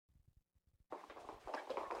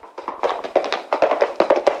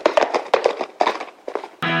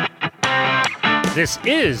This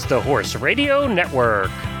is the Horse Radio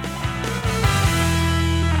Network.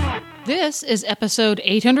 This is episode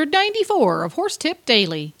 894 of Horse Tip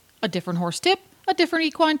Daily. A different horse tip, a different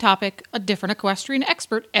equine topic, a different equestrian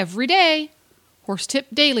expert every day. Horse Tip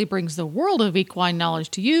Daily brings the world of equine knowledge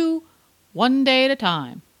to you, one day at a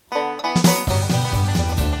time.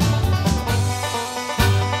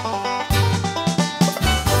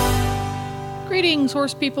 Greetings,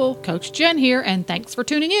 horse people. Coach Jen here, and thanks for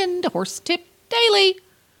tuning in to Horse Tip Daily.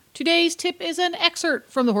 Today's tip is an excerpt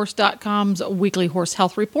from thehorse.com's weekly horse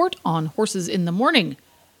health report on horses in the morning.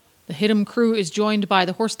 The Hit'em crew is joined by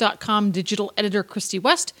the horse.com digital editor Christy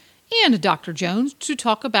West and Dr. Jones to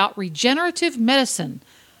talk about regenerative medicine,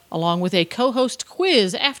 along with a co-host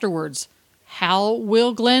quiz afterwards. How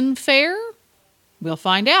will Glenn fare? We'll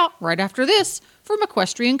find out right after this from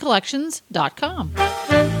equestriancollections.com.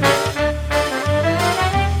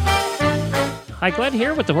 Hi, Glenn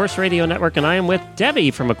here with the Horse Radio Network, and I am with Debbie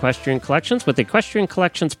from Equestrian Collections with Equestrian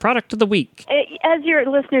Collections Product of the Week. As your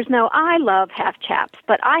listeners know, I love half chaps,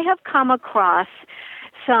 but I have come across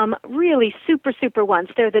some really super ones.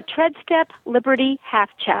 They're the Tread Step Liberty half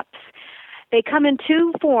chaps. They come in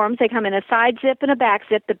two forms. They come in a side zip and a back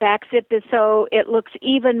zip. The back zip is so it looks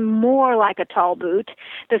even more like a tall boot.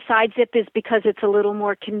 The side zip is because it's a little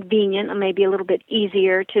more convenient and maybe a little bit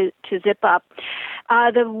easier to zip up.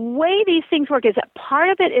 The way these things work is that part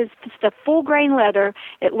of it is the full grain leather.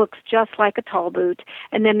 It looks just like a tall boot.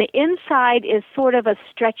 And then the inside is sort of a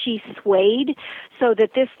stretchy suede so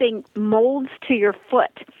that this thing molds to your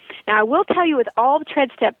foot. Now, I will tell you with all the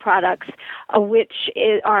Tread Step products, which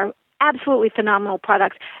are absolutely phenomenal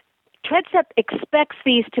products, Tread Step expects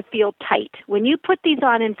these to feel tight. When you put these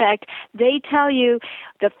on, in fact, they tell you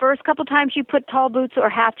the first couple times you put tall boots or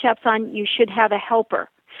half chaps on, you should have a helper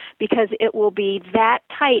because it will be that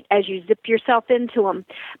tight as you zip yourself into them.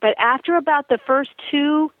 But after about the first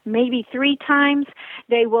 2, maybe 3 times,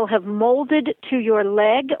 they will have molded to your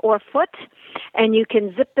leg or foot, and you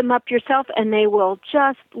can zip them up yourself, and they will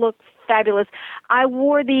just look fabulous. I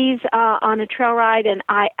wore these on a trail ride, and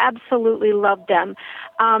I absolutely loved them.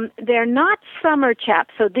 They're not summer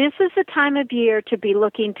chaps, so this is the time of year to be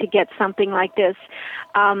looking to get something like this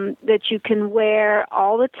that you can wear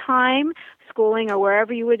all the time, schooling or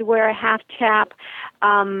wherever you would wear a half chap,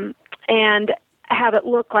 and have it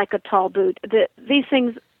look like a tall boot. These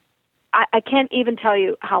things, I can't even tell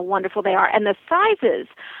you how wonderful they are. And the sizes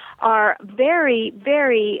are very,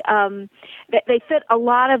 they fit a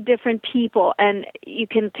lot of different people, and you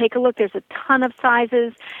can take a look. There's a ton of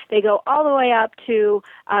sizes. They go all the way up to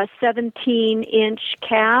 17-inch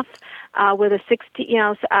calf with a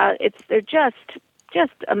 16. They're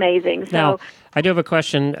just amazing. So now, I do have a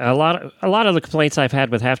question. A lot of the complaints I've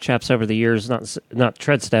had with half chaps over the years, not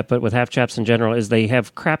Tread Step, but with half chaps in general, is they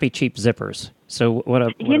have crappy cheap zippers. So when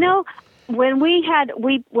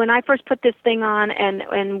I first put this thing on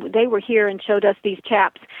and they were here and showed us these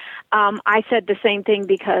chaps, I said the same thing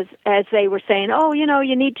because as they were saying,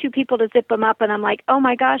 you need 2 people to zip them up, and I'm like, oh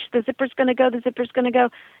my gosh, the zipper's going to go.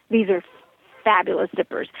 These are fabulous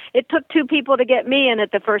zippers. It took 2 people to get me in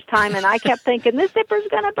it the first time, and I kept thinking this zipper's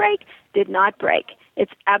going to break. Did not break.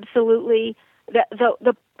 It's absolutely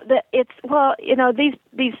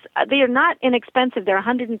these they are not inexpensive. They're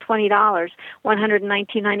 $120,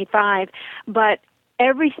 $119.95, but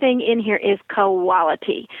everything in here is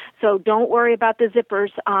quality. So don't worry about the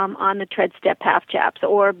zippers on the Tread Step half chaps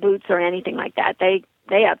or boots or anything like that. They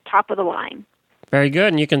have top of the line. Very good,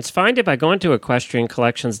 and you can find it by going to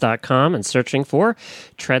equestriancollections.com and searching for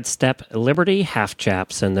Tread Step Liberty half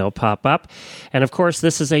chaps, and they'll pop up. And of course,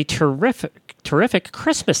 this is a terrific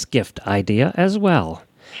Christmas gift idea as well.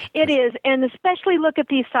 It is, and especially look at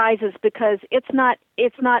these sizes because it's not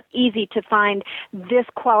easy to find this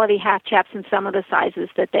quality half chaps in some of the sizes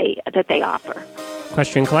that they offer.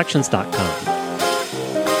 EquestrianCollections.com.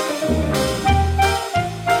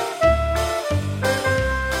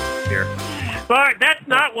 But that's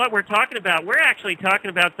not what we're talking about. We're actually talking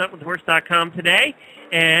about something with Horse.com today,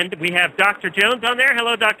 and we have Dr. Jones on there.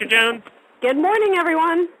 Hello, Dr. Jones. Good morning,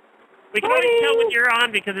 everyone. We can always tell when you're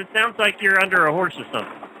on because it sounds like you're under a horse or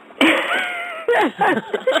something.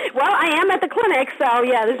 Well, I am at the clinic, so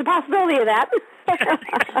yeah, there's a possibility of that.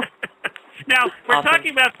 Now, we're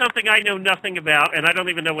talking about something I know nothing about, and I don't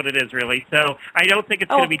even know what it is, really, so I don't think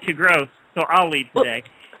it's going to be too gross, so I'll lead today.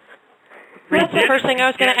 That's the first thing I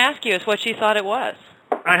was going to ask you is what you thought it was.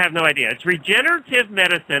 I have no idea. It's regenerative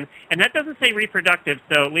medicine, and that doesn't say reproductive,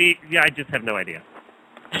 so I just have no idea.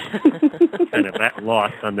 Kind of that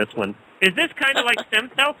lost on this one. Is this kind of like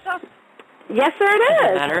stem cell stuff? Yes, sir, it is.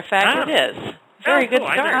 As a matter of fact, it is. Very good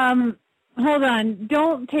cool. start. Hold on.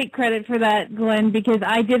 Don't take credit for that, Glenn, because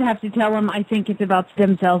I did have to tell him I think it's about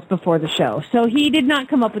stem cells before the show. So he did not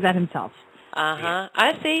come up with that himself. Uh-huh.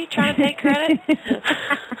 I see. Trying to take credit.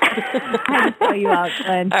 I had to tell you out,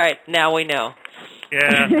 Glenn. All right. Now we know.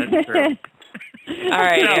 Yeah, that's true. All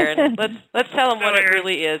right, Aaron. Let's tell them what it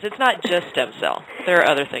really is. It's not just stem cell. There are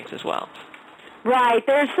other things as well. Right.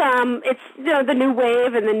 There's it's the new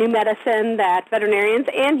wave and the new medicine that veterinarians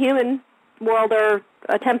and human world are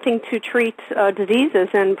attempting to treat diseases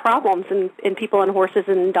and problems in people and horses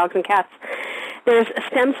and dogs and cats. There's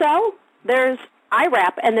stem cell, there's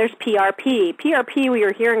IRAP, and there's PRP. PRP we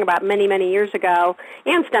were hearing about many, many years ago,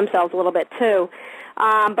 and stem cells a little bit too.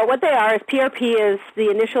 But what they are is PRP is the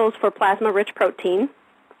initials for plasma-rich protein,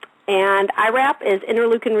 and IRAP is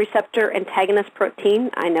interleukin receptor antagonist protein.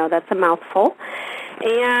 I know that's a mouthful.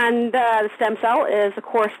 And the stem cell is, of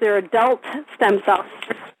course, they're adult stem cells.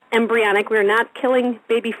 Embryonic. We're not killing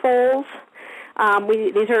baby foals.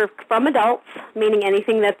 These are from adults, meaning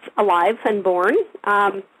anything that's alive and born,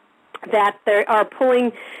 that they are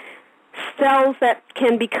pulling cells that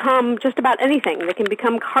can become just about anything. They can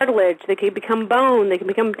become cartilage. They can become bone. They can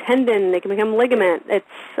become tendon. They can become ligament. It's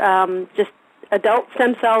just adult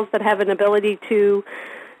stem cells that have an ability to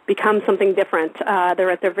become something different.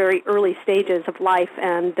 They're at their very early stages of life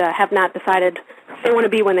and have not decided what they want to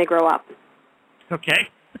be when they grow up. Okay.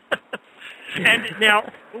 And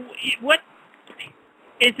now, what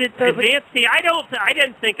is it advanced? See, I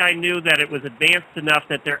didn't think I knew that it was advanced enough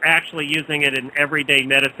that they're actually using it in everyday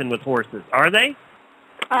medicine with horses. Are they?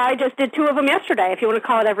 I just did 2 of them yesterday. If you want to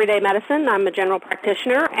call it everyday medicine, I'm a general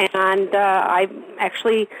practitioner, and I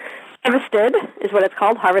actually harvested, is what it's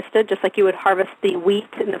called, harvested, just like you would harvest the wheat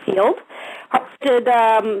in the field. Harvested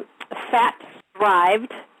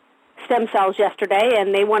fat-derived stem cells yesterday,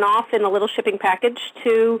 and they went off in a little shipping package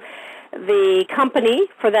to the company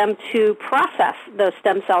for them to process those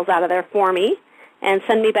stem cells out of there for me and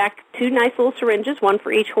send me back 2 nice little syringes, one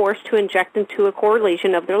for each horse, to inject into a core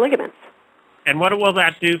lesion of their ligaments. And what will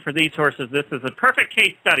that do for these horses? This is a perfect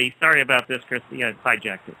case study. Sorry about this, Christy. I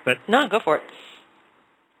hijacked it. But no, go for it.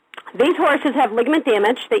 These horses have ligament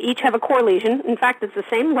damage. They each have a core lesion. In fact, it's the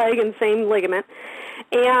same leg and same ligament.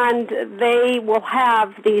 And they will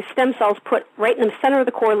have these stem cells put right in the center of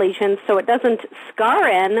the core lesion so it doesn't scar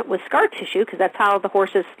in with scar tissue, because that's how the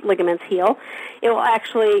horse's ligaments heal. It will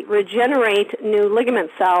actually regenerate new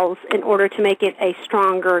ligament cells in order to make it a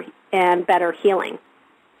stronger and better healing.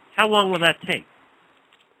 How long will that take?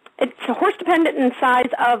 It's horse-dependent and size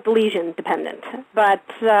of the lesion dependent. But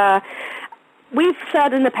we've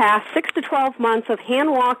said in the past 6 to 12 months of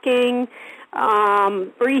hand walking,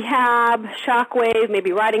 rehab, shockwave,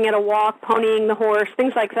 maybe riding at a walk, ponying the horse,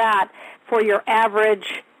 things like that for your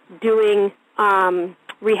average doing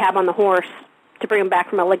rehab on the horse to bring them back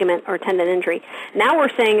from a ligament or tendon injury. Now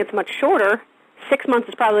we're saying it's much shorter. 6 months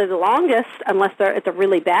is probably the longest, unless it's a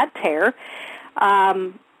really bad tear,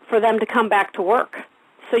 for them to come back to work.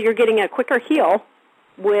 So you're getting a quicker heal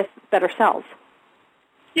with better cells.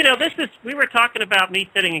 You know, we were talking about me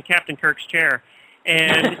sitting in Captain Kirk's chair,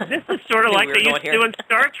 and this is sort of like they used to do in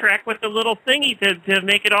Star Trek with the little thingy to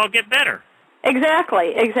make it all get better.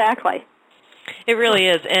 Exactly. It really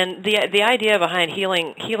is, and the idea behind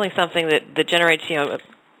healing something that generates,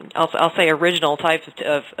 I'll say original type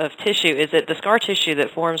of tissue is that the scar tissue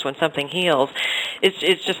that forms when something heals,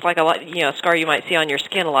 it's just like a scar you might see on your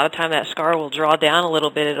skin. A lot of time that scar will draw down a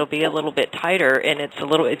little bit. It'll be a little bit tighter, and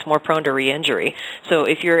it's more prone to re-injury. So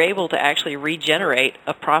if you're able to actually regenerate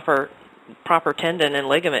a proper tendon and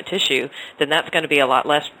ligament tissue, then that's going to be a lot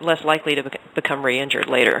less likely to become re-injured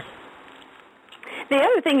later. The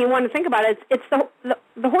other thing you want to think about is it's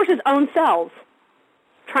the horse's own cells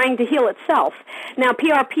trying to heal itself. Now,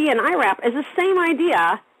 PRP and IRAP is the same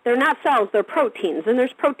idea. They're not cells, they're proteins, and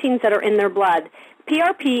there's proteins that are in their blood.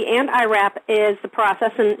 PRP and IRAP is the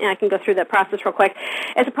process, and I can go through that process real quick.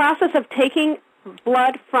 It's a process of taking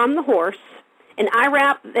blood from the horse. In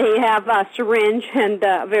IRAP, they have a syringe, and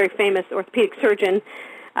a very famous orthopedic surgeon,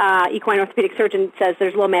 equine orthopedic surgeon, says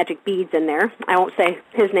there's little magic beads in there. I won't say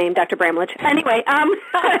his name, Dr. Bramlage. Anyway,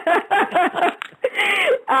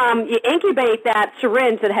 you incubate that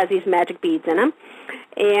syringe that has these magic beads in them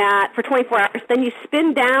for 24 hours. Then you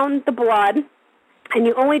spin down the blood, and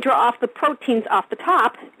you only draw off the proteins off the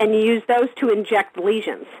top, and you use those to inject the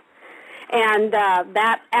lesions. And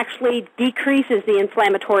that actually decreases the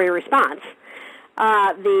inflammatory response.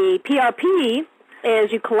 The PRP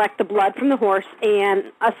is you collect the blood from the horse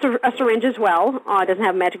and a syringe as well. It doesn't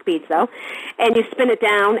have magic beads, though. And you spin it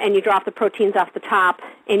down, and you drop the proteins off the top.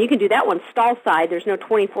 And you can do that one stall side. There's no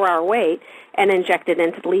 24-hour wait, and inject it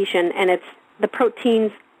into the lesion. And it's the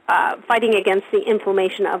proteins fighting against the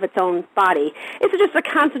inflammation of its own body. It's just a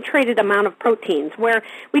concentrated amount of proteins, where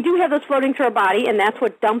we do have those floating through our body, and that's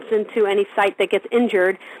what dumps into any site that gets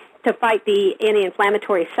injured to fight the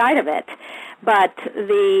anti-inflammatory side of it. But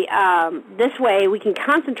this way we can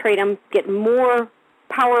concentrate them, get more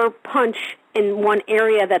power punch in one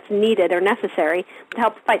area that's needed or necessary to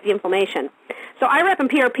help fight the inflammation. So IREP and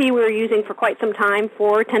PRP we were using for quite some time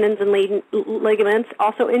for tendons and ligaments,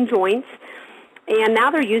 also in joints. And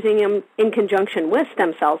now they're using them in conjunction with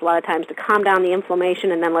stem cells a lot of times to calm down the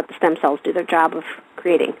inflammation and then let the stem cells do their job of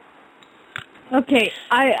creating. Okay,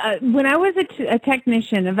 when I was a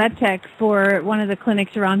technician, a vet tech for one of the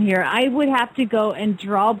clinics around here, I would have to go and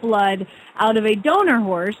draw blood out of a donor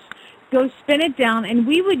horse, go spin it down, and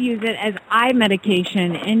we would use it as eye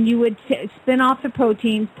medication. And you would spin off the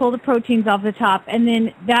proteins, pull the proteins off the top, and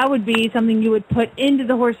then that would be something you would put into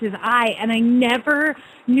the horse's eye. And I never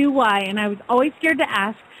knew why, and I was always scared to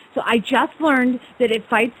ask. So I just learned that it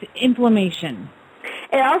fights inflammation.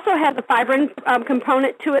 It also has a fibrin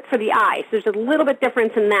component to it for the eye. So there's a little bit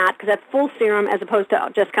difference in that because that's full serum as opposed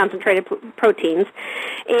to just concentrated proteins.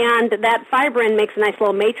 And that fibrin makes a nice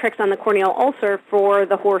little matrix on the corneal ulcer for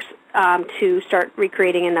the horse to start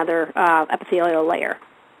recreating another epithelial layer.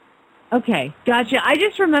 Okay, gotcha. I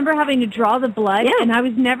just remember having to draw the blood, and I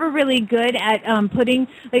was never really good at putting,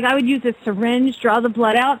 like I would use a syringe, draw the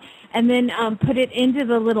blood out, and then put it into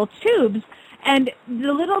the little tubes. And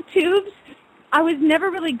the little tubes, I was never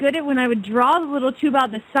really good at when I would draw the little tube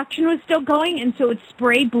out, the suction was still going, and so it would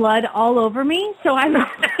spray blood all over me. So by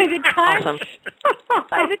the time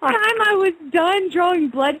I was done drawing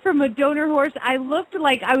blood from a donor horse, I looked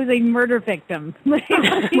like I was a murder victim. Oh,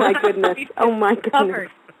 my goodness. Oh, my goodness.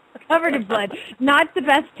 Covered in blood. Not the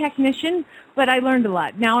best technician, but I learned a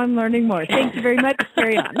lot. Now I'm learning more. Thank you very much.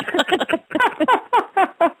 Carry on.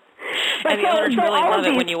 And the owners really love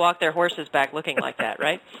it when you walk their horses back looking like that,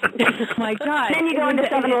 right? Oh, my God. Then you go into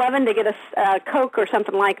 7-Eleven to get a Coke or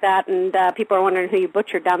something like that, and people are wondering who you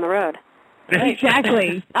butchered down the road.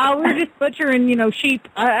 Exactly. We're just butchering, sheep.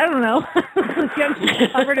 I don't know.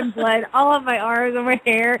 Covered in blood, all on my arms, on my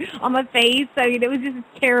hair, on my face. I mean, it was just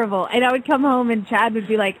terrible. And I would come home, and Chad would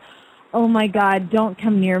be like, "Oh, my God, don't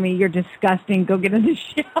come near me. You're disgusting. Go get in the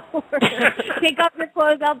shower. Take off your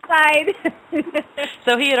clothes outside."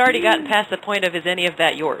 So he had already gotten past the point of, is any of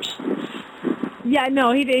that yours? Yeah,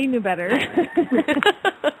 no, he knew better.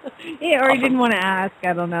 He didn't want to ask.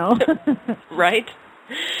 I don't know. Right?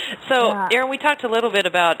 So, Erin, we talked a little bit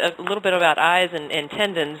about eyes and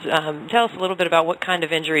tendons. Tell us a little bit about what kind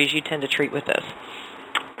of injuries you tend to treat with this.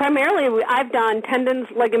 Primarily, I've done tendons,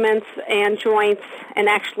 ligaments, and joints, and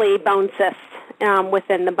actually bone cysts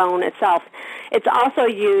within the bone itself. It's also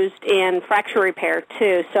used in fracture repair,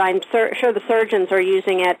 too, so I'm sure the surgeons are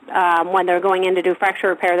using it when they're going in to do fracture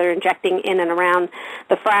repair. They're injecting in and around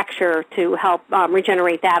the fracture to help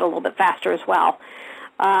regenerate that a little bit faster as well.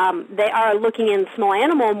 They are looking in small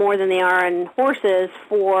animal more than they are in horses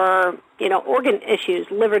for, organ issues,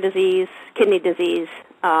 liver disease, kidney disease,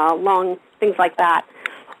 lung, things like that.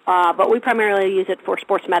 But we primarily use it for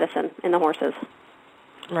sports medicine in the horses.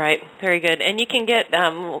 Right. Very good. And you can get,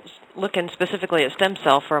 looking specifically at stem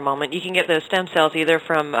cell for a moment, you can get those stem cells either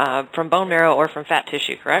from bone marrow or from fat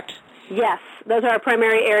tissue, correct? Yes. Those are our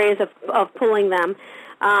primary areas of pulling them.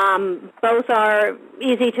 Both are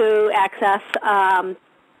easy to access.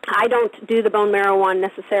 I don't do the bone marrow one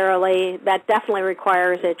necessarily. That definitely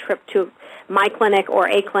requires a trip to my clinic or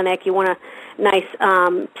a clinic. You want a nice,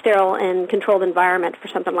 sterile and controlled environment for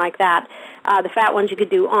something like that. The fat ones you could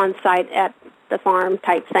do on-site at the farm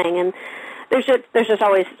type thing. And there's just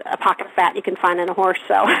always a pocket of fat you can find in a horse.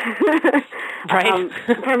 So right.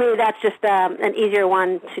 For me, that's just an easier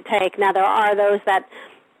one to take. Now, there are those that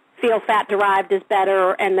feel fat-derived is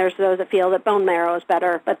better, and there's those that feel that bone marrow is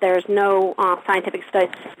better, but there's no scientific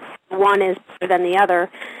studies. One is better than the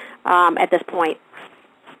other at this point.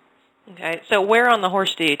 Okay, so where on the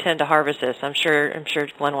horse do you tend to harvest this? I'm sure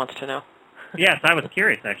Glenn wants to know. Yes, I was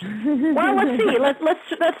curious, actually. Well, let's see.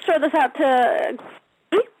 Let's throw this out to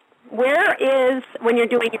where is, when you're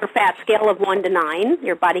doing your fat scale of 1 to 9,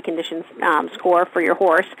 your body condition score for your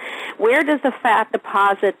horse, where does the fat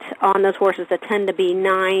deposit on those horses that tend to be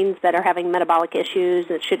 9s that are having metabolic issues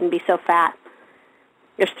that shouldn't be so fat?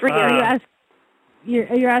 There's 3 areas.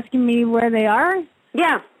 You're asking me where they are?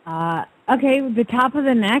 Yeah. Okay, the top of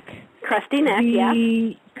the neck. Crusty neck,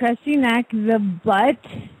 the crusty neck, the butt,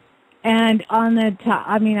 and on the top,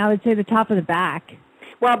 I would say the top of the back.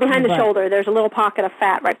 Well, behind the shoulder, there's a little pocket of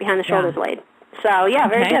fat right behind the shoulder blade. So, yeah,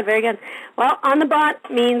 very good, very good. Well, on the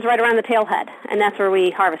butt means right around the tail head, and that's where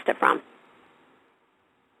we harvest it from.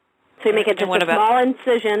 So you make it just a small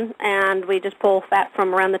incision, and we just pull fat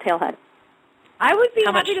from around the tailhead. I would be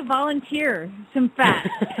happy to volunteer some fat.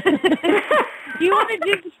 You want to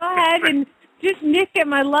just go ahead and just nick at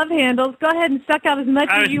my love handles. Go ahead and suck out as much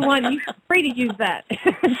as you want. You're free to use that.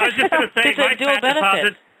 I was just going to say,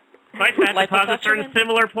 my fat deposits are in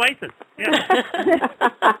similar places. Yeah.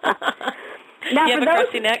 Now, you have a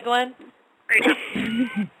crusty neck, Glenn?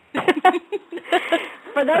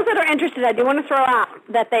 For those that are interested, I do want to throw out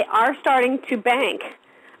that they are starting to bank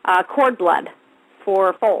cord blood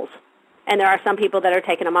for foals. And there are some people that are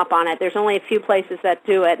taking them up on it. There's only a few places that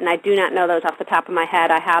do it, and I do not know those off the top of my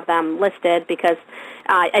head. I have them listed because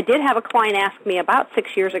I did have a client ask me about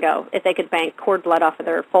 6 years ago if they could bank cord blood off of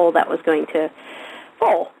their foal that was going to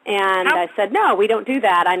foal. And I said, no, we don't do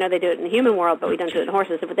that. I know they do it in the human world, but we don't do it in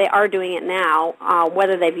horses. But they are doing it now.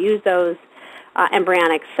 Whether they've used those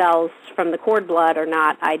embryonic cells from the cord blood or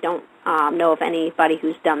not, I don't know of anybody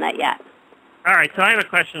who's done that yet. All right, so I have a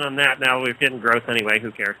question on that now. We're getting gross anyway.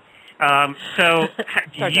 Who cares? So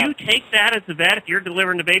do you take that as a vet if you're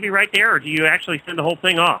delivering the baby right there, or do you actually send the whole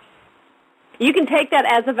thing off? You can take that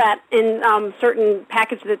as a vet in certain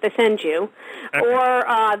packages that they send you, or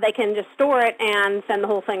they can just store it and send the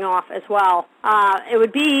whole thing off as well. It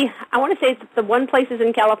would be, I want to say it's the one place is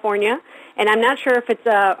in California, and I'm not sure if it's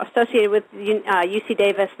associated with UC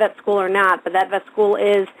Davis Vet School or not, but that vet school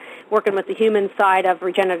is working with the human side of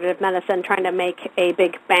regenerative medicine, trying to make a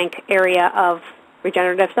big bank area of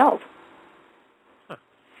regenerative cells.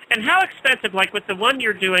 And how expensive, like with the one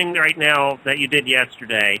you're doing right now that you did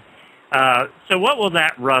yesterday, so what will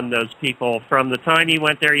that run those people from the time you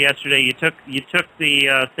went there yesterday? You took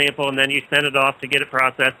the sample and then you sent it off to get it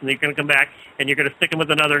processed, and you're going to come back and you're going to stick them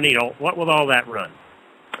with another needle. What will all that run?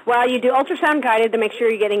 Well, you do ultrasound guided to make sure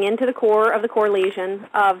you're getting into the core of the core lesion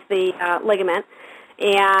of the ligament,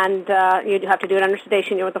 and you have to do it under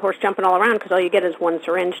sedation. You don't want the horse jumping all around because all you get is one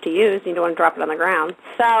syringe to use. You don't want to drop it on the ground.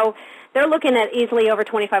 So they're looking at easily over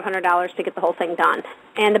 $2,500 to get the whole thing done.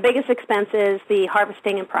 And the biggest expense is the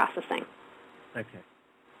harvesting and processing. Okay.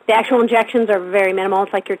 The actual injections are very minimal.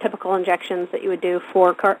 It's like your typical injections that you would do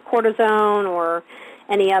for cortisone or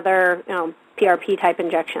any other, PRP-type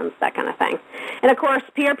injections, that kind of thing. And, of course,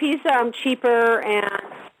 PRP is cheaper and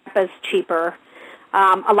is cheaper.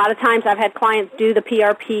 A lot of times I've had clients do the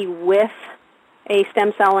PRP with a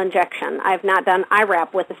stem cell injection. I've not done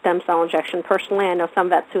IRAP with a stem cell injection personally. I know some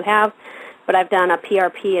vets who have, but I've done a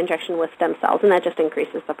PRP injection with stem cells, and that just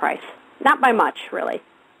increases the price. Not by much, really.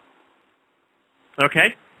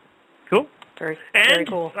 Okay, cool. Very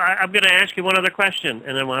cool. I'm going to ask you one other question,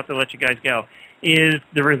 and then we'll have to let you guys go, is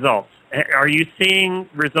the results. Are you seeing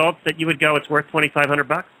results that you would go, it's worth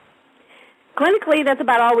 $2,500? Clinically, that's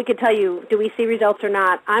about all we could tell you. Do we see results or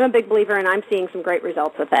not? I'm a big believer, and I'm seeing some great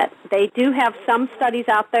results with it. They do have some studies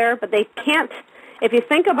out there, but they can't. If you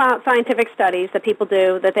think about scientific studies that people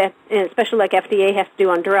do, especially like FDA has to do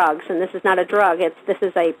on drugs, and this is not a drug, this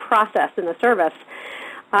is a process in the service,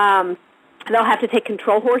 they'll have to take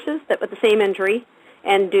control horses that with the same injury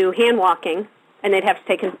and do hand walking, and they'd have to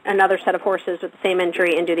take another set of horses with the same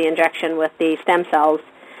injury and do the injection with the stem cells,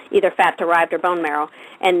 either fat-derived or bone marrow,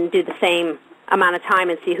 and do the same amount of time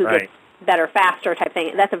and see who gets better faster type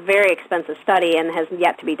thing. That's a very expensive study and has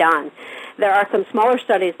yet to be done. There are some smaller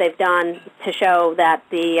studies they've done to show that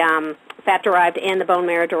the fat-derived and the bone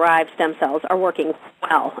marrow-derived stem cells are working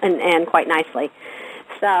well and quite nicely.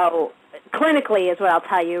 So clinically is what I'll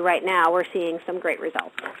tell you right now. We're seeing some great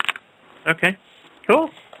results. Okay, cool.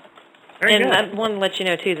 Very good. I want to let you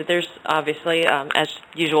know, too, that there's obviously, as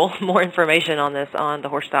usual, more information on this on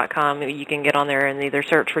thehorse.com. You can get on there and either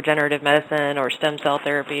search regenerative medicine or stem cell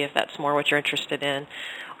therapy if that's more what you're interested in,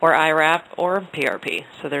 or IRAP or PRP.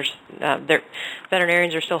 So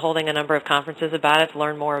veterinarians are still holding a number of conferences about it to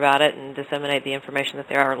learn more about it and disseminate the information that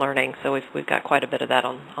they are learning. So we've got quite a bit of that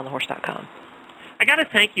on thehorse.com. I got to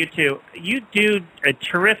thank you, too. You do a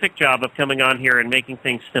terrific job of coming on here and making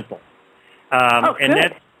things simple. And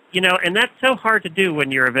that's, and that's so hard to do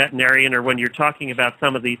when you're a veterinarian or when you're talking about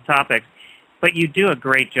some of these topics. But you do a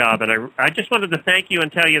great job, and I just wanted to thank you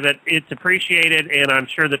and tell you that it's appreciated, and I'm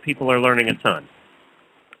sure that people are learning a ton.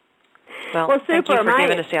 Well super. Thank you for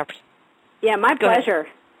giving us the opportunity. Yeah, my pleasure.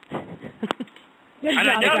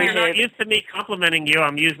 I know you're not used to me complimenting you.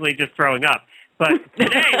 I'm usually just throwing up. But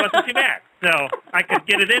today wasn't too bad, so I could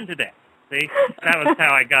get it in today. See? That was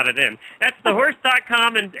how I got it in. That's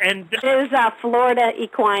thehorse.com. And it is Florida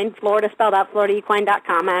Equine, Florida spelled out,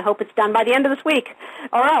 FloridaEquine.com. And I hope it's done by the end of this week,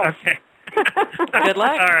 or else. Okay. Good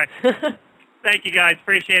luck. All right. Thank you, guys.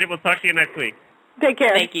 Appreciate it. We'll talk to you next week. Take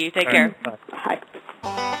care. Thank you. Take care. Bye.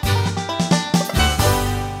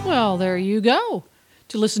 Well, there you go.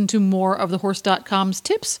 To listen to more of the Horse.com's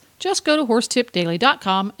tips, just go to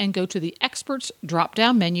horsetipdaily.com and go to the Experts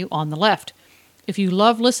drop-down menu on the left. If you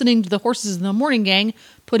love listening to the Horses in the Morning gang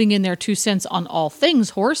putting in their 2 cents on all things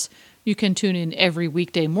horse, you can tune in every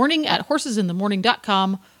weekday morning at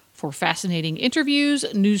horsesinthemorning.com for fascinating interviews,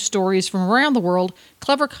 news stories from around the world,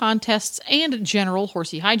 clever contests, and general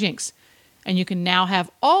horsey hijinks. And you can now have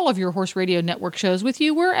all of your Horse Radio Network shows with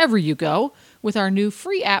you wherever you go with our new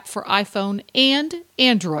free app for iPhone and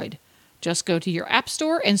Android. Just go to your app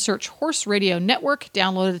store and search Horse Radio Network.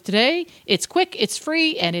 Download it today. It's quick, it's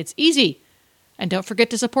free, and it's easy. And don't forget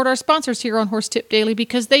to support our sponsors here on Horse Tip Daily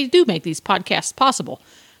because they do make these podcasts possible.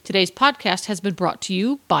 Today's podcast has been brought to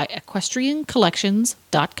you by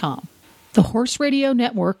EquestrianCollections.com. The Horse Radio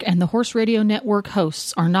Network and the Horse Radio Network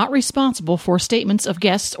hosts are not responsible for statements of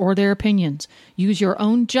guests or their opinions. Use your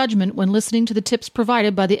own judgment when listening to the tips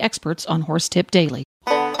provided by the experts on Horse Tip Daily.